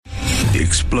The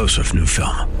explosive new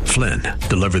film, Flynn,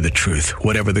 deliver the truth,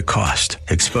 whatever the cost,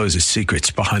 exposes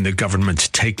secrets behind the government's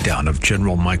takedown of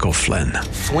General Michael Flynn.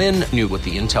 Flynn knew what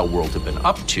the intel world had been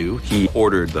up to. He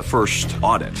ordered the first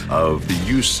audit of the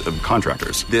use of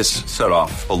contractors. This set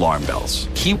off alarm bells.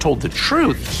 He told the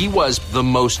truth. He was the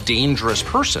most dangerous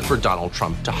person for Donald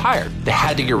Trump to hire. They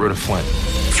had to get rid of Flynn.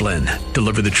 Flynn,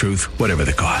 deliver the truth, whatever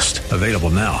the cost. Available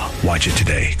now. Watch it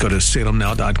today. Go to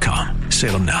salemnow.com.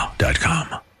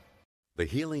 salemnow.com. The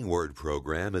Healing Word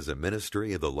program is a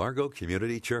ministry of the Largo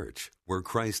Community Church, where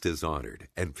Christ is honored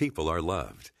and people are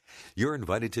loved. You're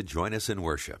invited to join us in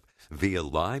worship via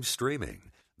live streaming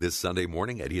this Sunday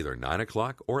morning at either 9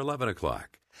 o'clock or 11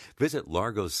 o'clock. Visit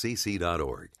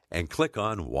largocc.org and click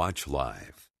on Watch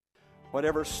Live.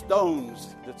 Whatever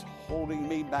stones that's holding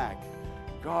me back,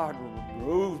 God,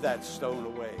 remove that stone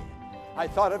away. I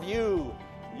thought of you.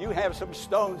 You have some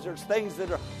stones. There's things that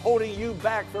are holding you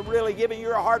back from really giving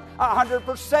your heart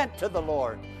 100% to the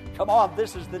Lord. Come on,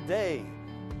 this is the day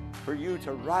for you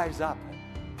to rise up.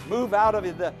 Move out of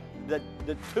the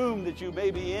tomb that you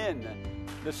may be in,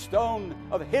 the stone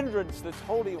of hindrance that's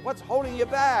what's holding you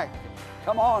back.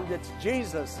 Come on, it's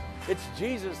Jesus. It's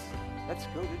Jesus. Let's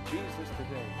go to Jesus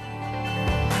today.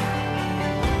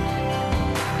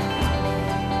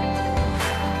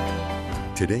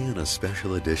 Today on a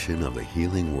special edition of the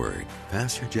Healing Word,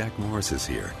 Pastor Jack Morris is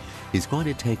here. He's going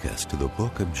to take us to the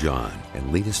book of John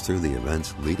and lead us through the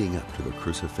events leading up to the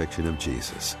crucifixion of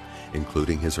Jesus,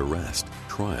 including his arrest,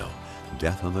 trial,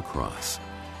 death on the cross,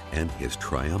 and his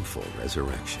triumphal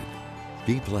resurrection.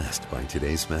 Be blessed by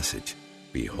today's message.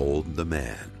 Behold the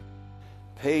man.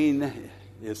 Pain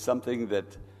is something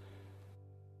that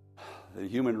the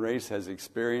human race has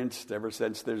experienced ever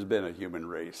since there's been a human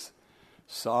race.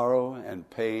 Sorrow and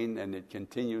pain, and it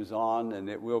continues on, and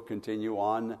it will continue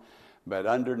on. But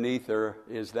underneath there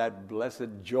is that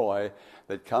blessed joy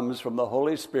that comes from the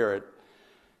Holy Spirit,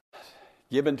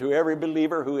 given to every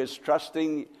believer who is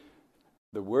trusting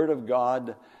the Word of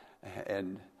God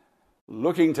and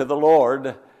looking to the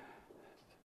Lord,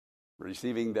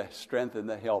 receiving the strength and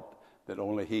the help that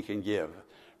only He can give.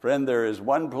 Friend, there is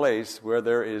one place where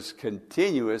there is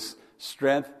continuous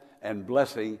strength and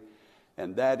blessing,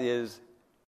 and that is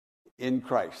in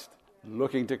Christ,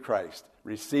 looking to Christ,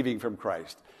 receiving from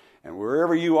Christ. And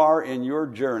wherever you are in your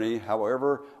journey,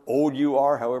 however old you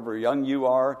are, however young you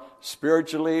are,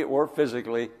 spiritually or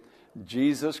physically,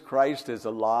 Jesus Christ is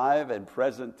alive and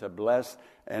present to bless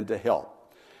and to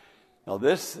help. Now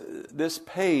this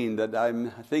pain that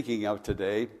I'm thinking of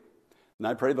today, and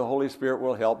I pray the Holy Spirit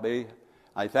will help me.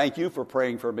 I thank you for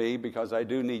praying for me because I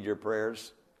do need your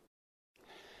prayers.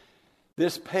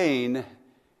 This pain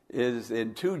is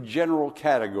in two general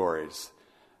categories: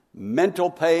 mental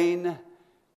pain,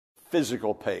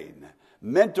 physical pain.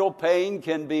 Mental pain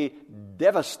can be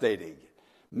devastating.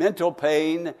 Mental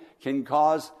pain can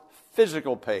cause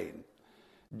physical pain.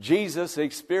 Jesus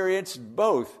experienced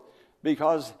both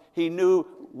because he knew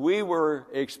we were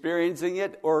experiencing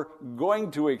it or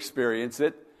going to experience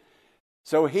it.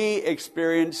 So he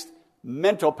experienced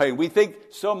mental pain. We think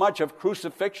so much of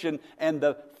crucifixion and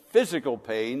the physical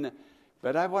pain,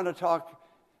 but I want to talk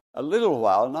a little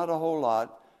while, not a whole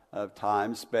lot of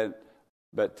time spent,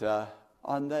 but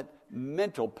on that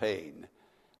mental pain.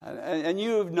 And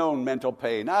you've known mental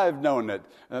pain. I've known it.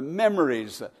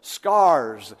 Memories,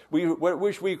 scars. We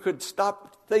wish we could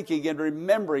stop thinking and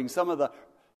remembering some of the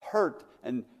hurt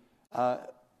and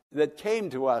that came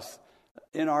to us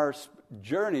in our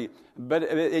journey, but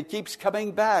it keeps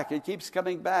coming back. It keeps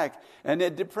coming back, and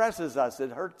it depresses us.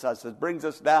 It hurts us. It brings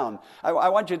us down. I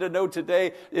want you to know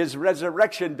today is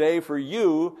Resurrection Day for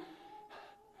you.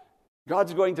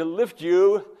 God's going to lift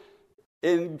you,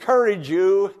 encourage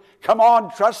you. Come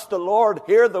on, trust the Lord.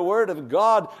 Hear the Word of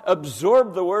God.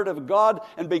 Absorb the Word of God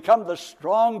and become the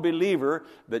strong believer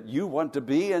that you want to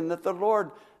be and that the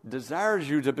Lord desires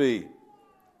you to be.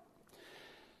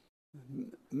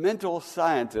 Mental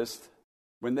scientists,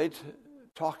 when they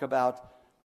talk about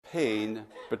pain,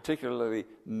 particularly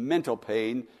mental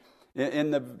pain,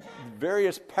 in the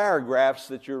various paragraphs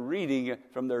that you're reading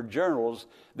from their journals,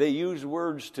 they use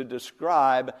words to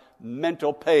describe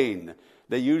mental pain.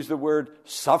 They use the word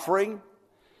suffering.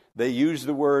 They use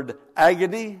the word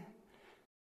agony.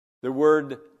 The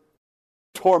word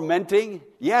tormenting.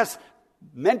 Yes,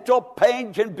 mental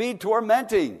pain can be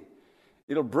tormenting.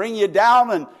 It'll bring you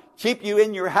down and keep you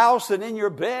in your house and in your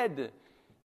bed.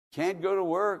 Can't go to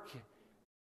work.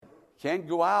 Can't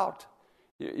go out.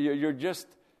 You're just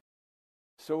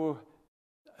so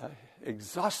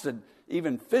exhausted,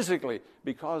 even physically,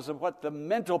 because of what the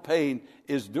mental pain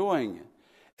is doing.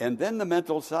 And then the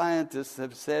mental scientists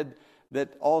have said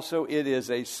that also it is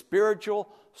a spiritual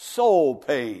soul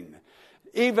pain.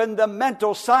 Even the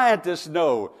mental scientists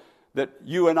know that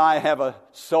you and I have a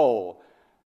soul,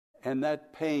 and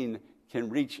that pain can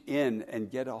reach in and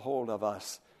get a hold of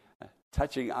us,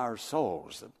 touching our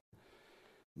souls.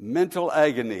 Mental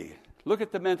agony. Look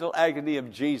at the mental agony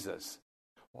of Jesus.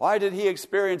 Why did he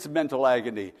experience mental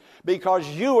agony? Because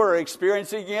you were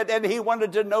experiencing it, and he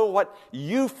wanted to know what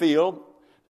you feel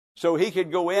so he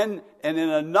could go in and in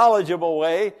a knowledgeable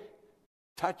way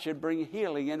touch and bring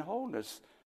healing and wholeness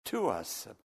to us.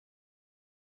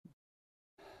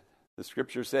 The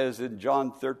scripture says in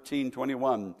John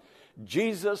 13:21,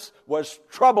 Jesus was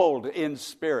troubled in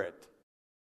spirit,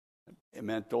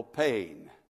 mental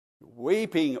pain,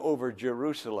 weeping over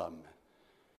Jerusalem.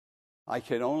 I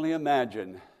can only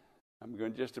imagine, I'm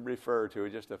going just to refer to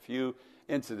just a few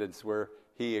incidents where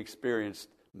he experienced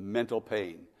mental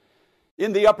pain.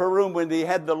 In the upper room when they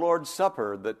had the Lord's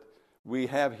Supper that we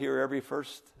have here every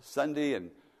first Sunday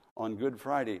and on Good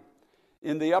Friday,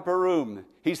 in the upper room,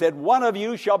 he said, one of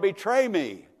you shall betray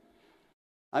me.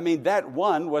 I mean, that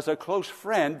one was a close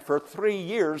friend for 3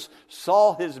 years,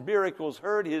 saw his miracles,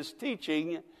 heard his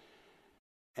teaching,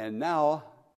 and now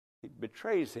he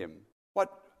betrays him.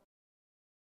 What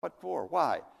for?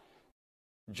 Why?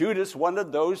 Judas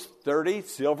wanted those 30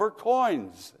 silver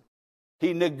coins.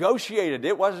 He negotiated.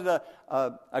 It wasn't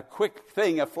a quick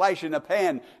thing, a flash in a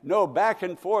pan. No, back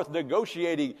and forth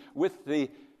negotiating with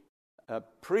the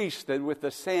priest and with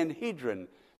the Sanhedrin.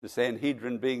 The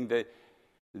Sanhedrin being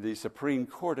the Supreme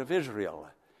Court of Israel.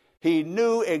 He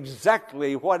knew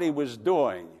exactly what he was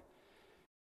doing.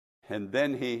 And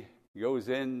then he goes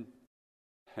in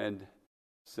and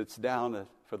sits down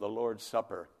for the Lord's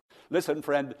Supper. Listen,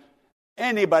 friend,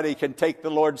 anybody can take the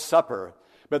Lord's Supper.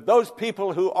 But those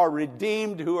people who are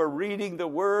redeemed, who are reading the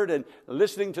Word and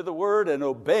listening to the Word and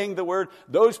obeying the Word,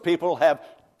 those people have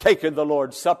taken the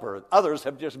Lord's Supper. Others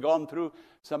have just gone through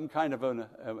some kind of an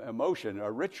emotion,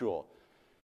 a ritual.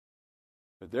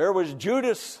 But there was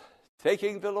Judas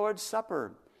taking the Lord's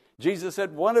Supper. Jesus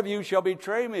said, one of you shall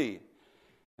betray me.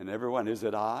 And everyone, is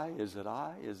it I? Is it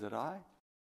I? Is it I?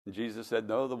 And Jesus said,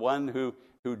 no, the one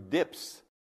who dips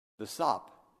the sop.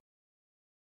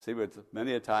 See, but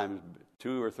many a time,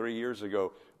 2 or 3 years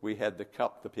ago, we had the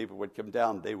cup. The people would come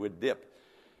down. They would dip.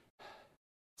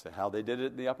 That's how they did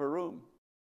it in the upper room.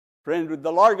 Friend,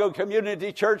 the Largo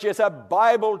Community Church is a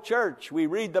Bible church. We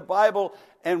read the Bible,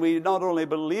 and we not only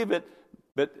believe it,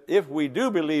 but if we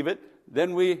do believe it,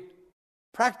 then we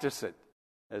practice it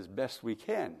as best we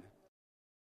can.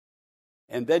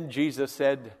 And then Jesus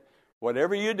said,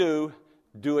 whatever you do,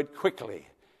 do it quickly.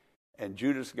 And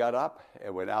Judas got up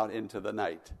and went out into the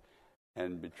night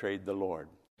and betrayed the Lord.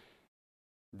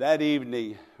 That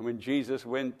evening, when Jesus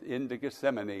went into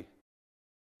Gethsemane,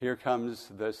 here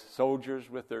comes the soldiers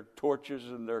with their torches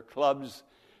and their clubs,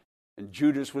 and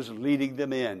Judas was leading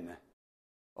them in.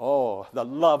 Oh, the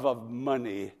love of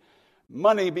money.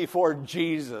 Money before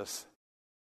Jesus.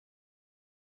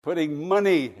 Putting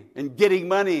money and getting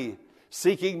money,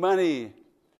 seeking money,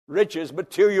 riches,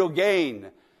 material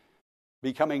gain,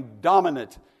 becoming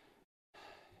dominant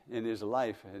in his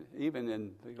life, and even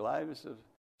in the lives of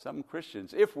some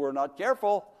Christians. If we're not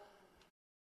careful,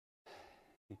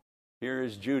 here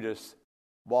is Judas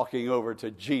walking over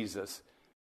to Jesus,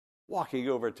 walking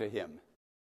over to him,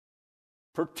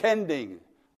 pretending,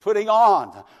 putting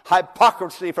on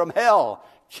hypocrisy from hell,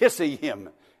 kissing him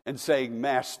and saying,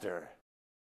 Master.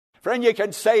 Friend, you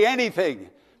can say anything,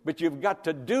 but you've got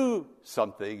to do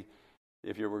something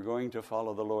if you were going to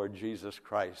follow the Lord Jesus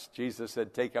Christ. Jesus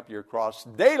said, take up your cross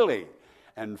daily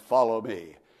and follow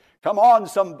me. Come on,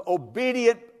 some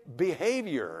obedient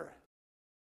behavior.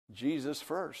 Jesus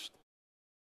first.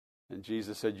 And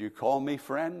Jesus said, you call me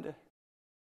friend?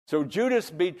 So Judas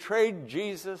betrayed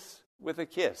Jesus with a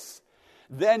kiss.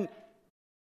 Then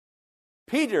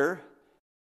Peter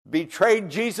betrayed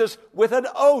Jesus with an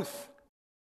oath.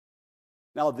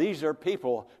 Now these are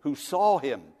people who saw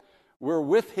him, were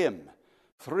with him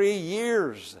 3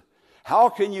 years. How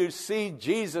can you see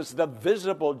Jesus, the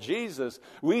visible Jesus?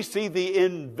 We see the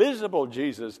invisible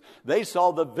Jesus. They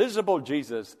saw the visible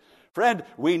Jesus. Friend,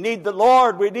 we need the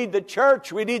Lord. We need the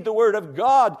church. We need the Word of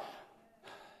God.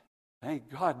 Thank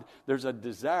God there's a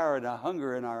desire and a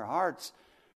hunger in our hearts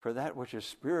for that which is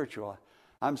spiritual.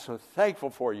 I'm so thankful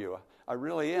for you. I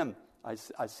really am. I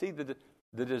see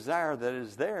the desire that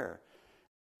is there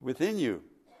within you.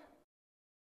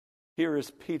 Here is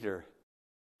Peter.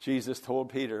 Jesus told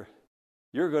Peter,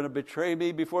 you're going to betray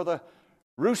me before the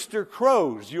rooster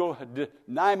crows. You'll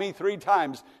deny me 3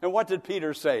 times. And what did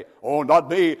Peter say? Oh, not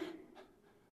me.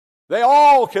 They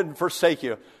all can forsake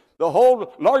you. The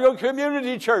whole Largo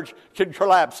Community Church can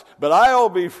collapse, but I'll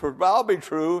be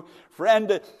true.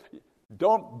 Friend,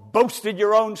 don't boast in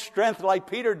your own strength like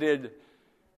Peter did.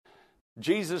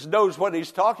 Jesus knows what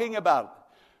he's talking about.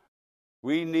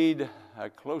 We need a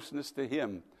closeness to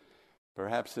him,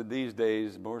 perhaps in these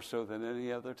days more so than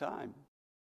any other time.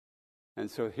 And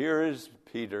so here is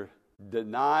Peter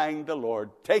denying the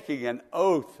Lord, taking an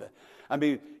oath. I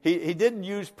mean, he didn't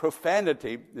use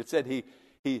profanity. It said he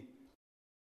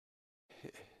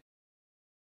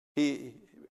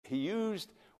used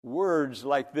words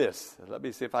like this. Let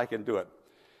me see if I can do it.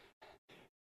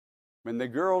 When the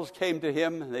girls came to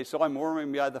him, and they saw him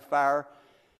warming by the fire,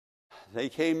 they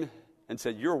came and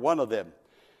said, "You're one of them."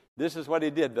 This is what he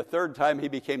did. The third time he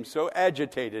became so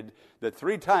agitated that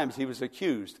 3 times he was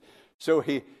accused. So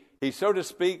he, so to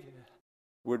speak,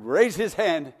 would raise his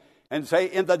hand and say,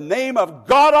 "In the name of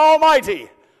God Almighty,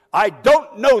 I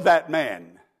don't know that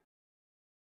man."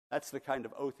 That's the kind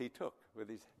of oath he took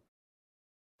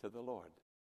to the Lord.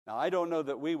 Now, I don't know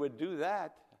that we would do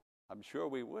that. I'm sure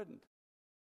we wouldn't.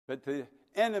 But the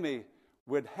enemy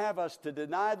would have us to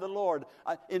deny the Lord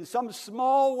in some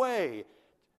small way,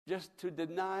 just to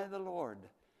deny the Lord.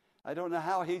 I don't know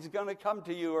how he's going to come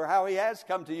to you or how he has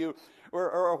come to you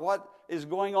or what is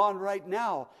going on right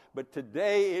now. But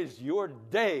today is your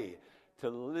day to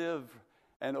live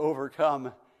and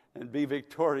overcome and be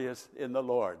victorious in the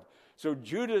Lord. So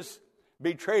Judas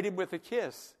betrayed him with a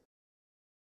kiss.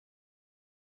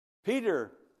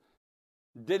 Peter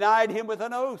denied him with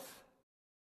an oath.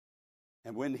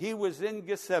 And when he was in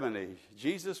Gethsemane,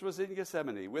 Jesus was in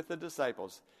Gethsemane with the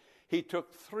disciples, he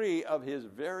took 3 of his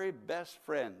very best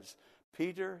friends,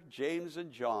 Peter, James,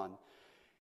 and John.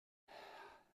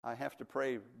 I have to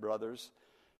pray, brothers.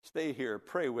 Stay here.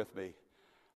 Pray with me.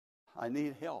 I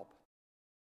need help.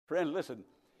 Friend, listen.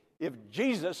 If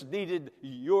Jesus needed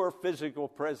your physical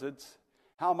presence,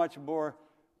 how much more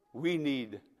we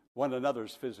need one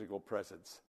another's physical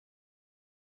presence.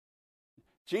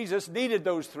 Jesus needed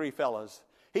those 3 fellas.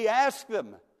 He asked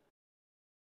them.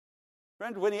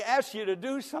 Friend, when he asks you to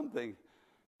do something,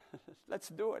 let's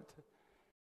do it.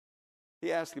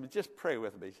 He asked him, "Just pray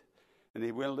with me." And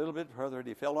he went a little bit further, and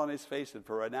he fell on his face, and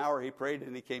for an hour he prayed,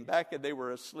 and he came back, and they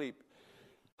were asleep.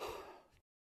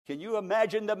 Can you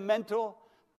imagine the mental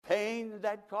pain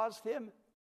that caused him?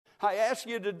 I asked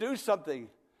you to do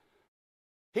something.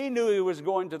 He knew he was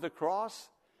going to the cross,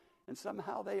 and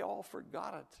somehow they all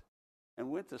forgot it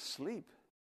and went to sleep.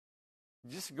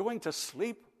 Just going to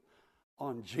sleep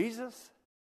on Jesus?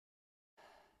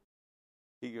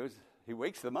 He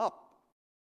wakes them up.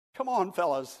 "Come on,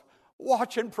 fellas,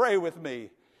 watch and pray with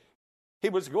me." He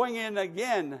was going in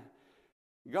again.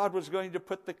 God was going to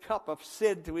put the cup of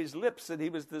sin to his lips, and he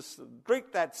was to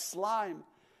drink that slime.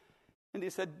 And he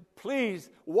said, "Please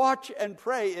watch and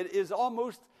pray." It is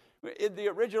almost in the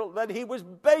original that he was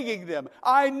begging them,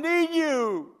 "I need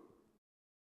you."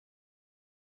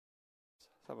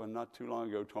 Someone not too long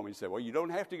ago told me, he said, "Well, you don't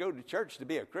have to go to church to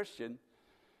be a Christian."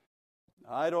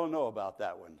 I don't know about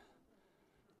that one.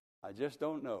 I just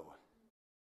don't know.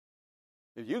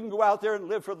 If you can go out there and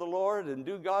live for the Lord and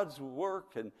do God's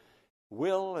work and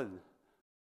will and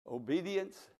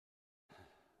obedience,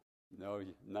 no,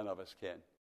 none of us can.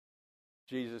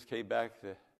 Jesus came back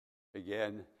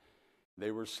again.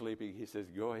 They were sleeping. He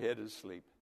says, "Go ahead and sleep."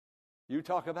 You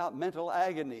talk about mental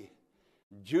agony.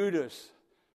 Judas,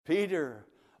 Peter,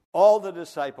 all the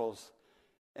disciples.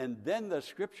 And then the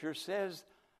scripture says,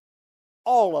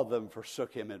 all of them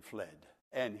forsook him and fled.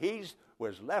 And he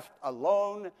was left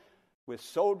alone with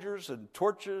soldiers and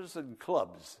torches and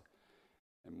clubs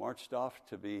and marched off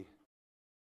to be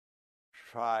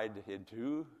tried in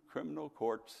 2 criminal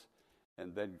courts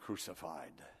and then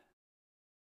crucified.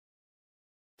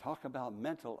 Talk about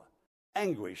mental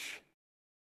anguish.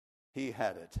 He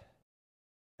had it.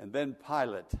 And then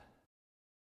Pilate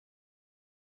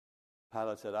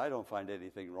said, "I don't find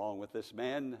anything wrong with this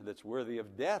man that's worthy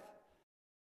of death.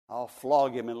 I'll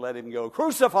flog him and let him go.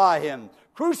 Crucify him.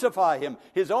 Crucify him."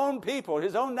 His own people,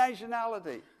 his own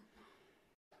nationality.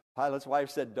 Pilate's wife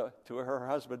said to her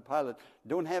husband, Pilate,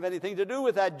 "Don't have anything to do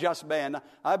with that just man.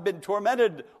 I've been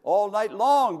tormented all night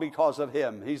long because of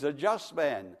him. He's a just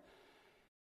man."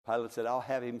 Pilate said, "I'll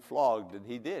have him flogged." And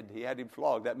he did. He had him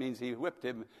flogged. That means he whipped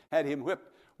him, had him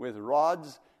whipped with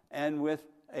rods and with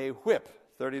a whip,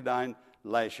 39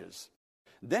 lashes.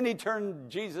 Then he turned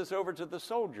Jesus over to the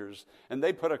soldiers, and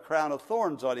they put a crown of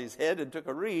thorns on his head and took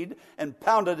a reed and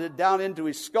pounded it down into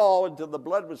his skull until the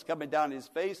blood was coming down his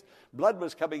face. Blood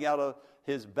was coming out of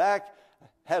his back,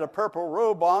 had a purple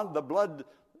robe on, the blood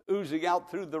oozing out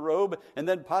through the robe. And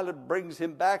then Pilate brings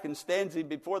him back and stands him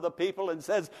before the people and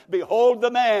says, "Behold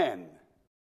the man."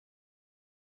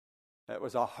 That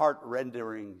was a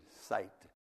heart-rending sight.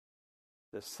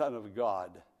 The Son of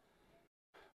God,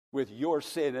 with your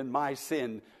sin and my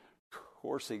sin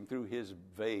coursing through his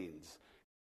veins,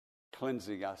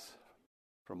 cleansing us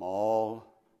from all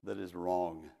that is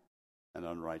wrong and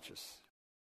unrighteous.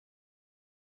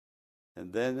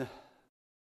 And then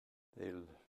they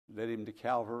led him to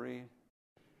Calvary,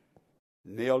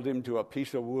 nailed him to a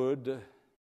piece of wood.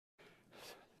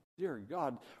 Dear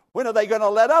God, when are they going to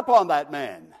let up on that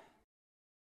man?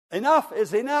 Enough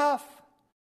is enough.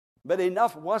 But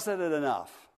enough wasn't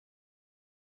enough.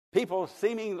 People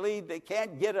seemingly, they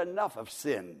can't get enough of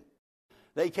sin.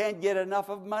 They can't get enough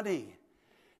of money.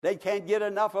 They can't get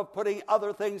enough of putting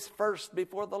other things first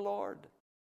before the Lord.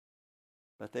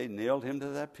 But they nailed him to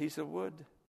that piece of wood.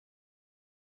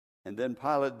 And then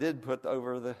Pilate did put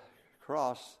over the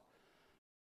cross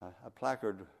a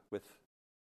placard with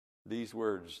these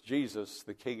words, "Jesus,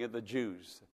 the King of the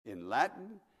Jews," in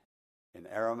Latin, in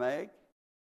Aramaic,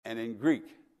 and in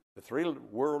Greek, the three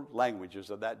world languages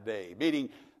of that day,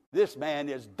 meaning this man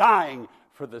is dying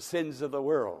for the sins of the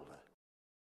world.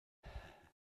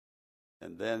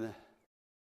 And then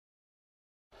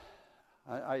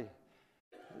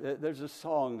there's a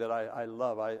song that I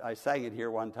love. I sang it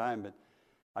here one time, but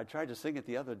I tried to sing it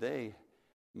the other day.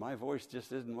 My voice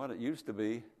just isn't what it used to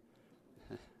be.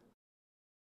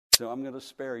 So I'm going to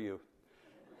spare you.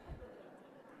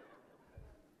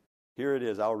 Here it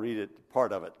is. I'll read it,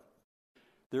 part of it.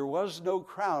 There was no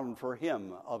crown for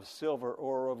him of silver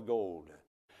or of gold.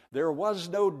 There was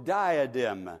no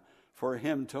diadem for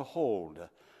him to hold.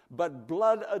 But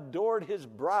blood adored his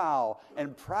brow,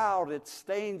 and proud its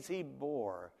stains he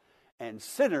bore. And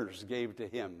sinners gave to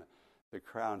him the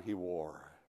crown he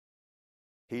wore.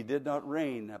 He did not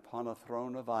reign upon a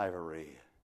throne of ivory.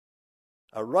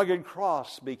 A rugged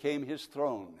cross became his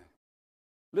throne.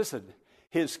 Listen,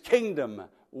 his kingdom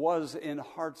was in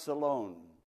hearts alone.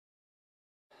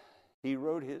 He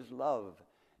wrote his love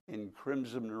in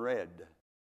crimson red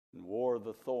and wore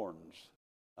the thorns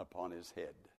upon his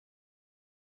head.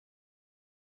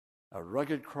 A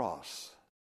rugged cross,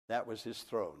 that was his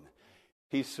throne.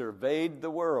 He surveyed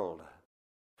the world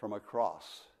from a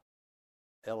cross,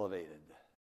 elevated.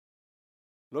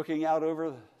 Looking out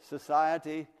over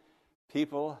society,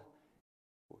 people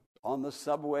on the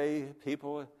subway,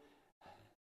 people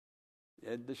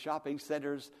at the shopping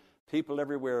centers, people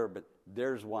everywhere, but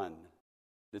there's one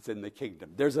that's in the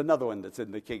kingdom. There's another one that's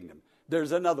in the kingdom.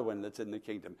 There's another one that's in the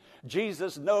kingdom.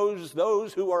 Jesus knows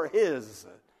those who are his.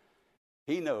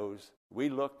 He knows.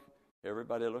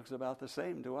 Everybody looks about the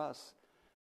same to us,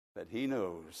 but he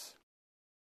knows.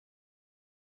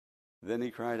 Then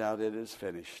he cried out, "It is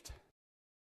finished."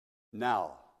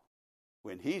 Now,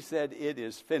 when he said it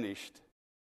is finished,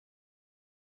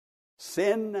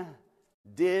 sin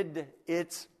did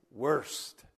its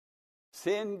worst.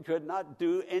 Sin could not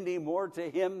do any more to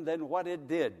him than what it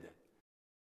did.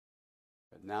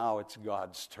 But now it's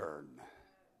God's turn.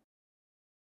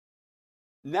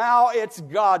 Now it's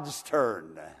God's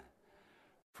turn.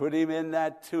 Put him in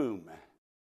that tomb.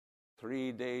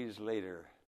 3 days later,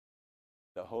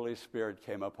 the Holy Spirit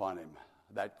came upon him,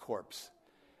 that corpse.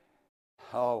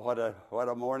 Oh, what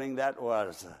a morning that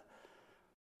was.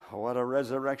 What a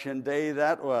resurrection day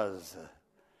that was.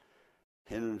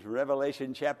 In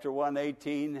Revelation chapter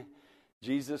 1:18,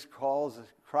 Jesus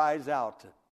cries out,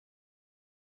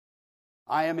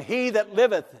 "I am he that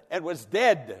liveth and was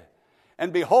dead,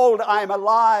 and behold, I am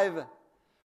alive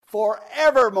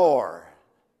forevermore.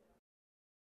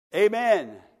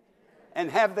 Amen.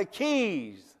 And have the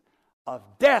keys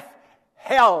of death,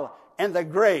 hell, and the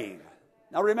grave."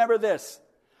 Now remember this.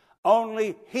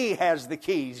 Only he has the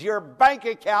keys. Your bank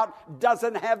account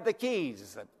doesn't have the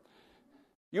keys.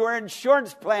 Your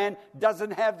insurance plan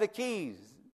doesn't have the keys.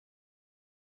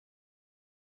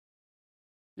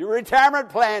 Your retirement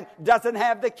plan doesn't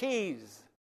have the keys.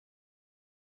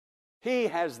 He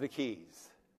has the keys.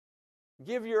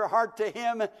 Give your heart to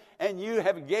him, and you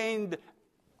have gained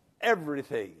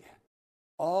everything.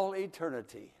 All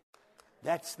eternity.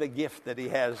 That's the gift that he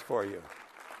has for you.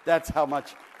 That's how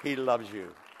much he loves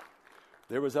you.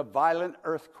 There was a violent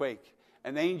earthquake.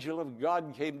 An angel of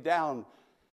God came down,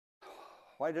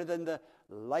 whiter than the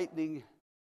lightning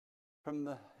from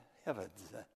the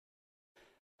heavens.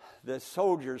 The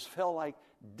soldiers fell like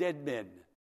dead men.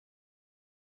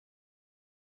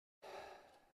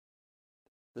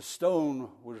 The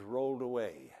stone was rolled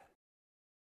away.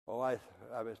 Oh, I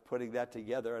was putting that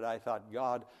together, and I thought,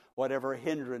 God, whatever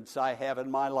hindrance I have in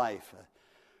my life,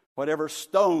 Whatever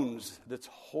stones that's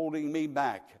holding me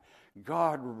back,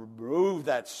 God, remove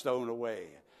that stone away.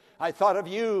 I thought of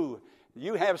you.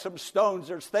 You have some stones.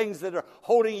 There's things that are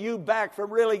holding you back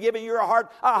from really giving your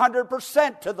heart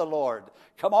 100% to the Lord.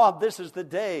 Come on, this is the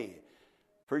day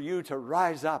for you to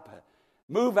rise up.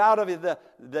 Move out of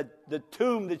the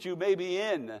tomb that you may be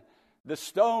in. The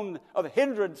stone of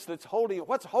hindrance that's holding you.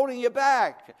 What's holding you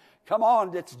back? Come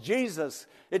on, it's Jesus.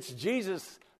 It's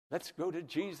Jesus. Let's go to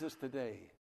Jesus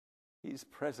today. He's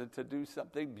present to do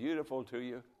something beautiful to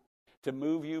you, to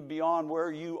move you beyond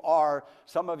where you are.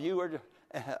 Some of you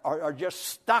are just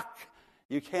stuck.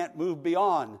 You can't move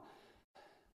beyond.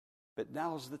 But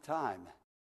now's the time.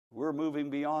 We're moving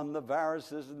beyond the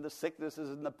viruses and the sicknesses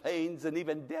and the pains and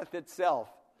even death itself.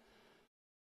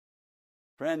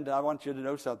 Friend, I want you to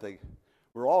know something.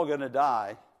 We're all going to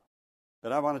die,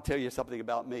 but I want to tell you something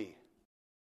about me.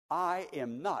 I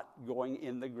am not going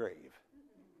in the grave.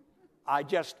 I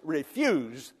just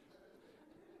refuse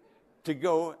to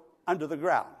go under the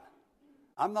ground.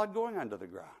 I'm not going under the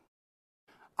ground.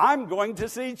 I'm going to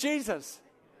see Jesus.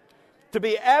 To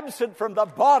be absent from the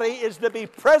body is to be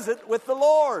present with the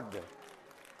Lord.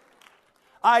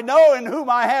 I know in whom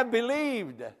I have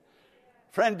believed.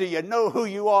 Friend, do you know who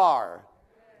you are?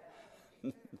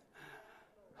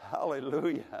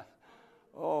 Hallelujah.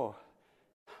 Oh,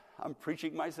 I'm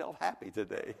preaching myself happy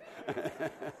today.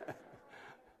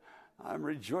 I'm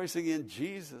rejoicing in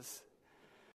Jesus.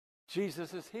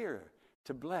 Jesus is here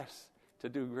to bless, to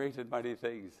do great and mighty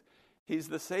things. He's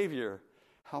the Savior.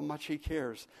 How much He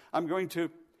cares. I'm going to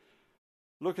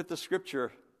look at the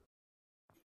scripture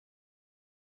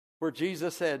where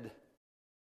Jesus said,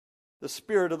 "The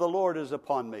Spirit of the Lord is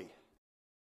upon me."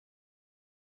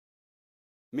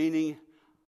 Meaning,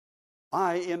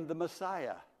 I am the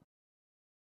Messiah.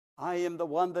 I am the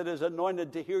one that is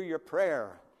anointed to hear your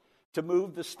prayer, to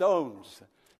move the stones,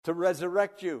 to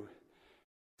resurrect you,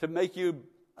 to make you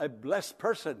a blessed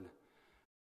person.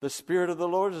 The Spirit of the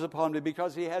Lord is upon me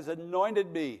because He has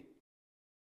anointed me.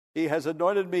 He has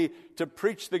anointed me to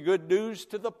preach the good news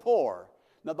to the poor.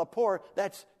 Now the poor,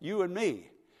 that's you and me.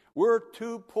 We're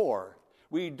too poor.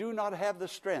 We do not have the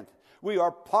strength. We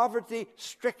are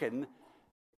poverty-stricken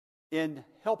in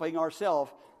helping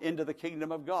ourselves into the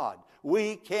kingdom of God.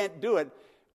 We can't do it.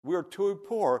 We're too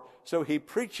poor. So He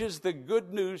preaches the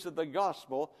good news of the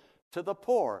gospel to the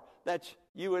poor. That's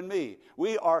you and me.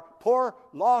 We are poor,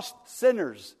 lost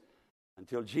sinners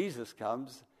until Jesus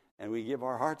comes and we give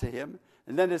our heart to Him.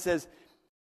 And then it says,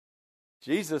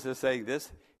 Jesus is saying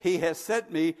this, He has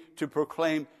sent me to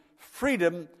proclaim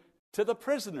freedom to the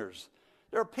prisoners.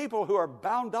 There are people who are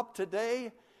bound up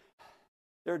today.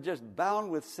 They're just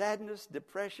bound with sadness,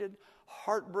 depression,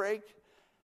 heartbreak,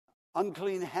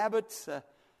 unclean habits,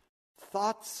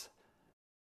 thoughts,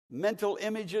 mental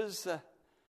images.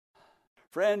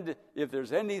 Friend, if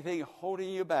there's anything holding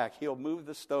you back, He'll move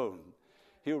the stone.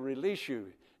 He'll release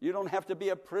you. You don't have to be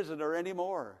a prisoner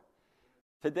anymore.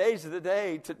 Today's the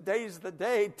day. Today's the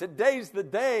day. Today's the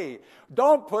day.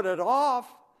 Don't put it off.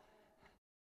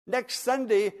 Next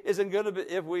Sunday isn't going to be,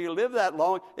 if we live that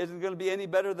long, isn't going to be any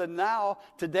better than now.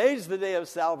 Today's the day of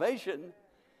salvation.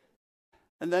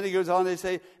 And then he goes on to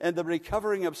say, and the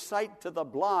recovering of sight to the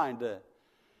blind.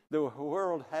 The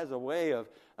world has a way of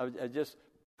just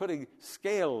putting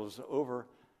scales over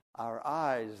our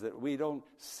eyes that we don't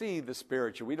see the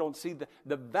spiritual. We don't see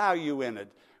the value in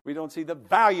it. We don't see the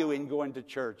value in going to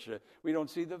church. We don't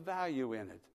see the value in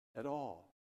it at all.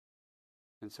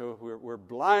 And so we're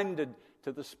blinded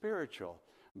to the spiritual.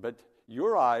 But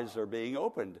your eyes are being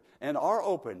opened and are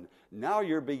opened. Now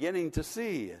you're beginning to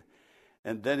see.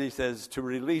 And then he says, to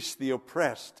release the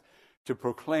oppressed, to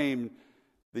proclaim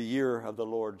the year of the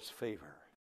Lord's favor.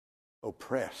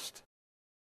 Oppressed.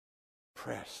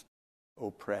 Oppressed.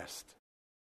 Oppressed.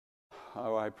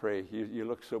 Oh, I pray. You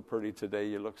look so pretty today.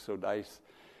 You look so nice.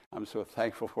 I'm so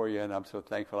thankful for you, and I'm so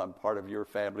thankful I'm part of your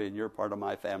family, and you're part of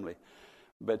my family.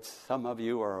 But some of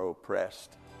you are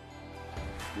oppressed.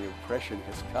 The oppression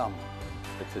has come.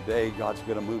 But today, God's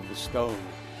going to move the stone,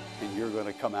 and you're going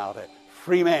to come out a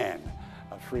free man,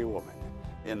 a free woman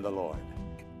in the Lord.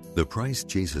 The price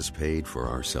Jesus paid for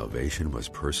our salvation was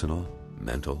personal,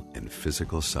 mental, and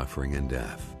physical suffering and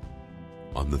death.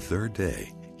 On the third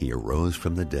day, He arose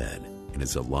from the dead and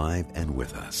is alive and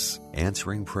with us,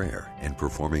 answering prayer and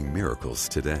performing miracles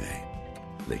today.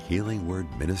 The Healing Word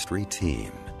Ministry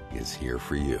team is here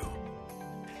for you.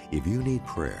 If you need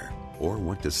prayer or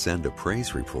want to send a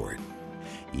praise report,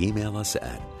 email us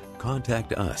at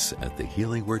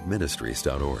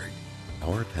contactus@thehealingwordministries.org.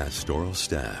 Our pastoral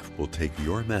staff will take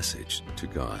your message to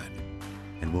God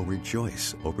and will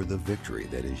rejoice over the victory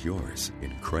that is yours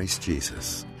in Christ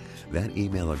Jesus. That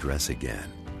email address again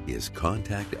is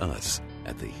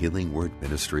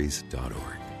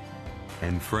contactus@thehealingwordministries.org.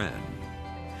 And friend,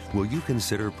 will you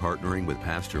consider partnering with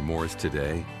Pastor Morris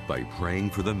today by praying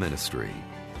for the ministry?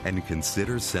 And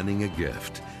consider sending a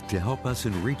gift to help us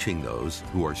in reaching those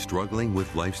who are struggling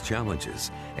with life's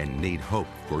challenges and need hope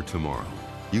for tomorrow.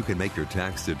 You can make your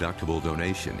tax-deductible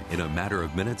donation in a matter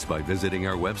of minutes by visiting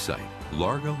our website,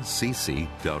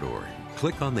 largocc.org.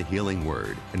 Click on the Healing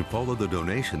Word and follow the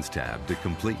Donations tab to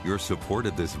complete your support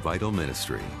of this vital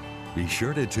ministry. Be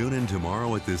sure to tune in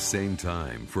tomorrow at this same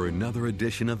time for another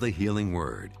edition of the Healing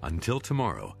Word. Until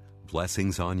tomorrow,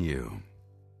 blessings on you.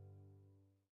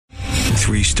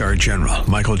 3-star General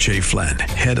Michael J. Flynn,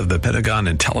 head of the Pentagon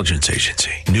Intelligence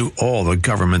Agency, knew all the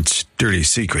government's dirty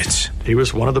secrets. He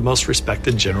was one of the most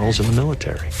respected generals in the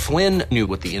military. Flynn knew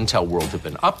what the intel world had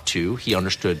been up to. He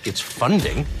understood its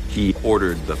funding. He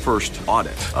ordered the first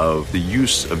audit of the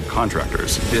use of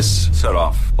contractors. This set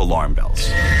off alarm bells.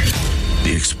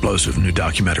 The explosive new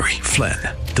documentary, Flynn,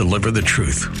 Deliver the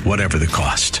Truth, Whatever the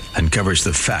Cost, uncovers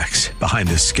the facts behind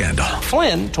this scandal.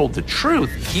 Flynn told the truth.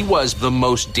 He was the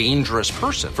most dangerous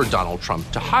person for Donald Trump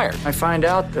to hire. I find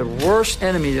out the worst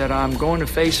enemy that I'm going to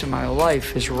face in my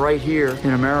life is right here in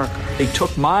America. They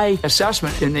took my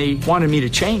assessment and they wanted me to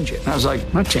change it. And I was like,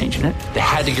 I'm not changing it. They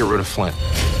had to get rid of Flynn.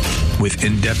 With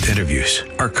in-depth interviews,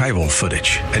 archival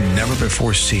footage, and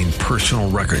never-before-seen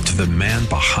personal records of the man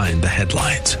behind the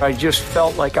headlines. I just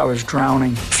felt like I was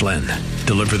drowning. Flynn,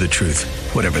 Deliver the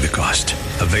Truth, Whatever the Cost.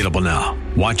 Available now.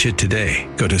 Watch it today.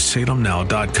 Go to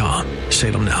salemnow.com.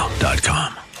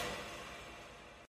 salemnow.com.